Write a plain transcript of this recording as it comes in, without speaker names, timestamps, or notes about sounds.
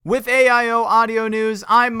With AIO Audio News,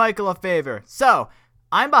 I'm Michael LaFavor. So,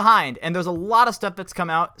 I'm behind, and there's a lot of stuff that's come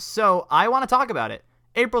out, so I want to talk about it.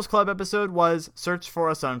 April's Club episode was Search for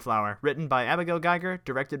a Sunflower, written by Abigail Geiger,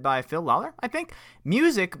 directed by Phil Lawler, I think.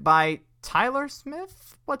 Music by Tyler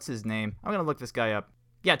Smith? What's his name? I'm going to look this guy up.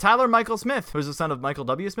 Yeah, Tyler Michael Smith, who's the son of Michael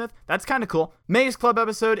W. Smith. That's kind of cool. May's Club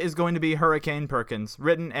episode is going to be Hurricane Perkins,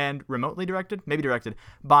 written and remotely directed, maybe directed,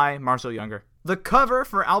 by Marshall Younger. The cover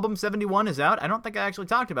for album 71 is out. I don't think I actually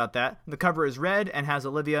talked about that. The cover is red and has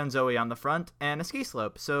Olivia and Zoe on the front and a ski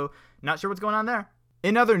slope, so not sure what's going on there.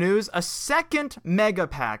 In other news, a second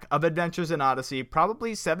Megapack of Adventures in Odyssey,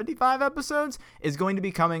 probably 75 episodes, is going to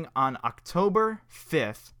be coming on October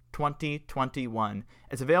 5th. 2021.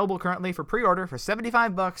 It's available currently for pre-order for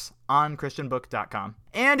 $75 on christianbook.com.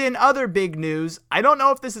 And in other big news, I don't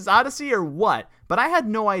know if this is Odyssey or what, but I had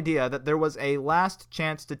no idea that there was a Last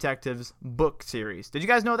Chance Detectives book series. Did you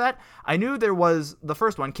guys know that? I knew there was the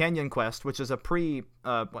first one, Canyon Quest, which is a prequel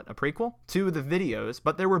to the videos,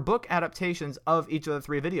 but there were book adaptations of each of the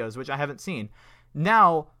 3 videos, which I haven't seen.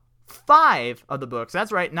 Now, 5 of the books,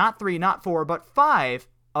 that's right, not 3, not 4, but 5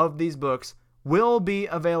 of these books will be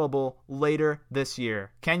available later this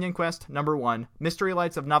year. Canyon Quest, number 1. Mystery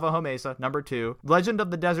Lights of Navajo Mesa, number 2. Legend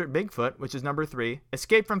of the Desert Bigfoot, which is number 3.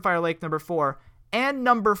 Escape from Fire Lake, number 4. And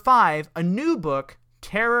number 5, a new book,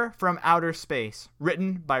 Terror from Outer Space,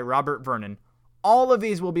 written by Robert Vernon. All of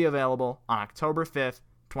these will be available on October 5th,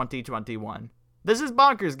 2021. This is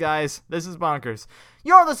bonkers, guys. This is bonkers.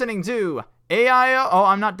 You're listening to AIO. Oh,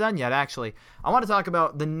 I'm not done yet, actually. I want to talk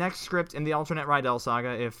about the next script in the alternate Rydell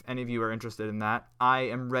saga, if any of you are interested in that. I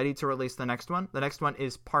am ready to release the next one. The next one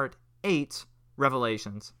is Part 8,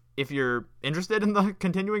 Revelations. If you're interested in the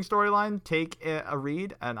continuing storyline, take a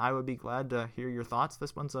read, and I would be glad to hear your thoughts.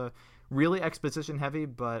 This one's a really exposition heavy,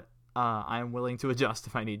 but I am willing to adjust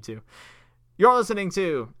if I need to. You're listening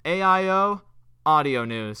to AIO Audio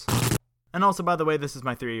News. And also, by the way, this is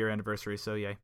my 3-year anniversary, so yay.